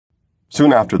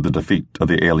soon after the defeat of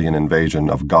the alien invasion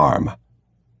of Garm.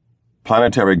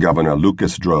 Planetary Governor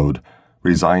Lucas Drode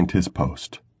resigned his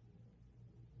post.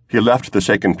 He left the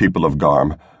shaken people of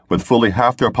Garm with fully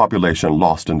half their population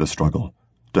lost in the struggle,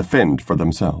 to fend for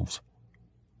themselves.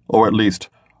 Or at least,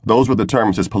 those were the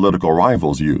terms his political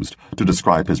rivals used to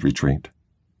describe his retreat.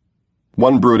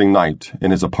 One brooding night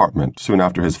in his apartment soon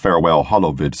after his farewell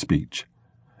holovid speech,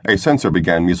 a sensor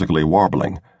began musically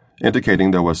warbling,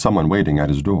 indicating there was someone waiting at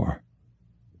his door.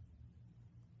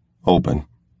 "Open,"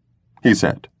 he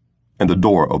said, and the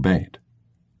door obeyed.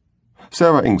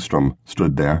 Sarah Engstrom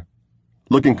stood there,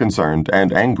 looking concerned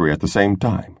and angry at the same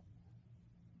time.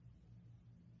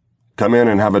 "Come in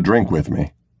and have a drink with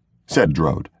me," said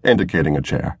Drode, indicating a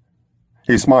chair.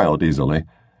 He smiled easily,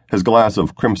 his glass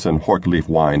of crimson horkleaf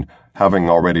wine having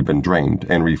already been drained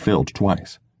and refilled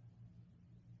twice.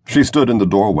 She stood in the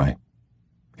doorway.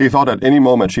 He thought at any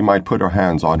moment she might put her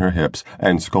hands on her hips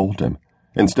and scold him.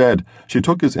 Instead, she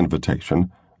took his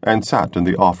invitation and sat in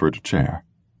the offered chair.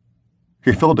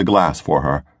 He filled a glass for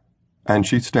her, and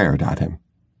she stared at him.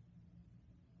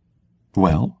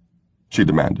 "Well?" she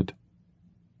demanded.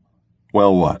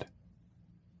 "Well, what?"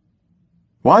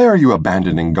 "Why are you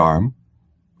abandoning Garm?"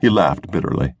 He laughed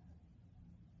bitterly.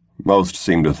 "Most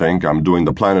seem to think I'm doing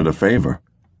the planet a favor."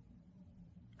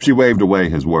 She waved away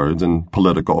his words and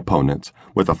political opponents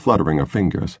with a fluttering of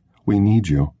fingers. "We need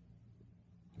you.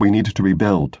 We need to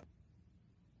rebuild."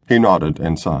 He nodded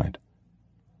and sighed.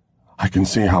 "I can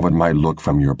see how it might look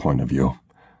from your point of view.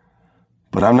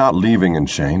 But I'm not leaving in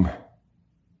shame.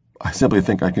 I simply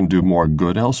think I can do more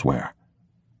good elsewhere."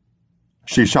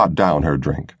 She shot down her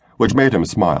drink, which made him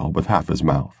smile with half his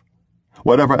mouth.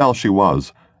 Whatever else she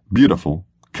was, beautiful,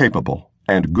 capable,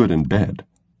 and good in bed,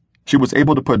 she was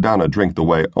able to put down a drink the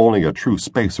way only a true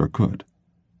spacer could.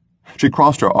 She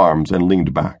crossed her arms and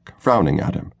leaned back, frowning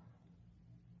at him.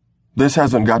 "This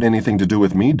hasn't got anything to do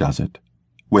with me, does it?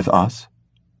 With us?"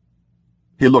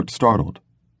 He looked startled.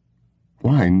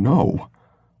 "Why, no."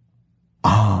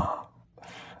 "Ah,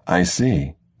 I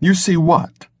see." "You see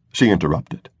what?" she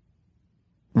interrupted.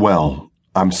 "Well,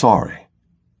 I'm sorry.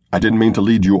 I didn't mean to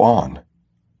lead you on.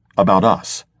 About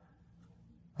us.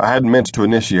 I hadn't meant to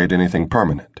initiate anything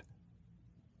permanent."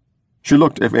 She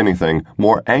looked, if anything,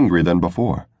 more angry than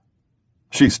before.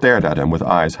 She stared at him with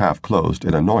eyes half closed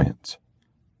in annoyance.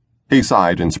 He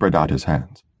sighed and spread out his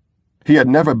hands. He had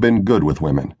never been good with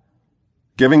women.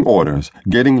 Giving orders,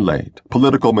 getting late,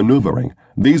 political maneuvering,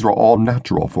 these were all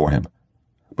natural for him.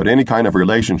 But any kind of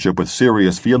relationship with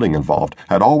serious feeling involved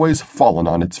had always fallen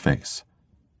on its face.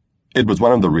 It was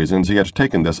one of the reasons he had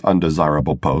taken this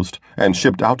undesirable post and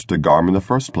shipped out to Garm in the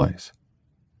first place.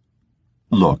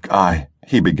 "Look,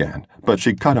 he began, but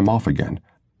she cut him off again.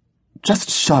 "Just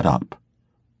shut up.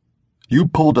 You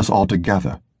pulled us all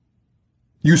together.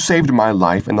 You saved my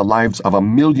life and the lives of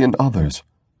 1,000,000 others.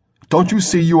 Don't you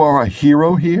see you are a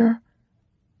hero here?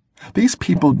 These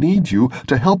people need you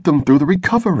to help them through the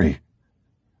recovery.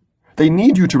 They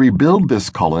need you to rebuild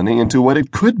this colony into what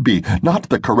it could be, not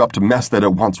the corrupt mess that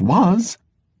it once was.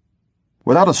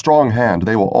 Without a strong hand,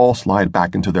 they will all slide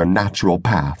back into their natural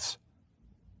paths."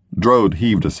 Drode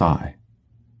heaved a sigh.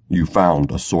 "You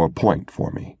found a sore point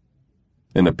for me.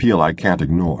 An appeal I can't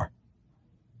ignore.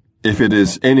 If it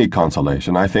is any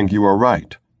consolation, I think you are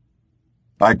right.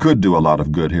 I could do a lot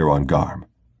of good here on Garm."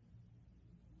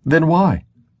 "Then why?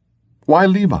 Why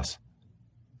leave us?"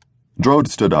 Drode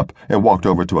stood up and walked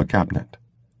over to a cabinet.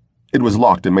 It was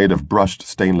locked and made of brushed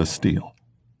stainless steel.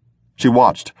 She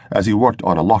watched as he worked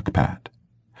on a lockpad.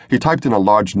 He typed in a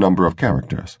large number of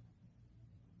characters.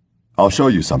 "I'll show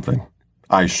you something.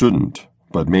 I shouldn't,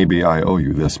 but maybe I owe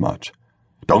you this much.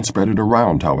 Don't spread it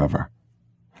around, however."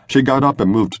 She got up and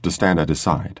moved to stand at his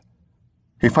side.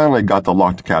 He finally got the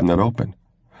locked cabinet open.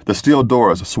 The steel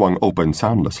doors swung open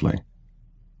soundlessly.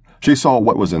 She saw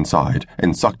what was inside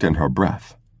and sucked in her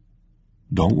breath.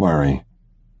 "Don't worry.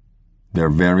 They're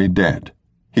very dead,"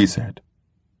 he said.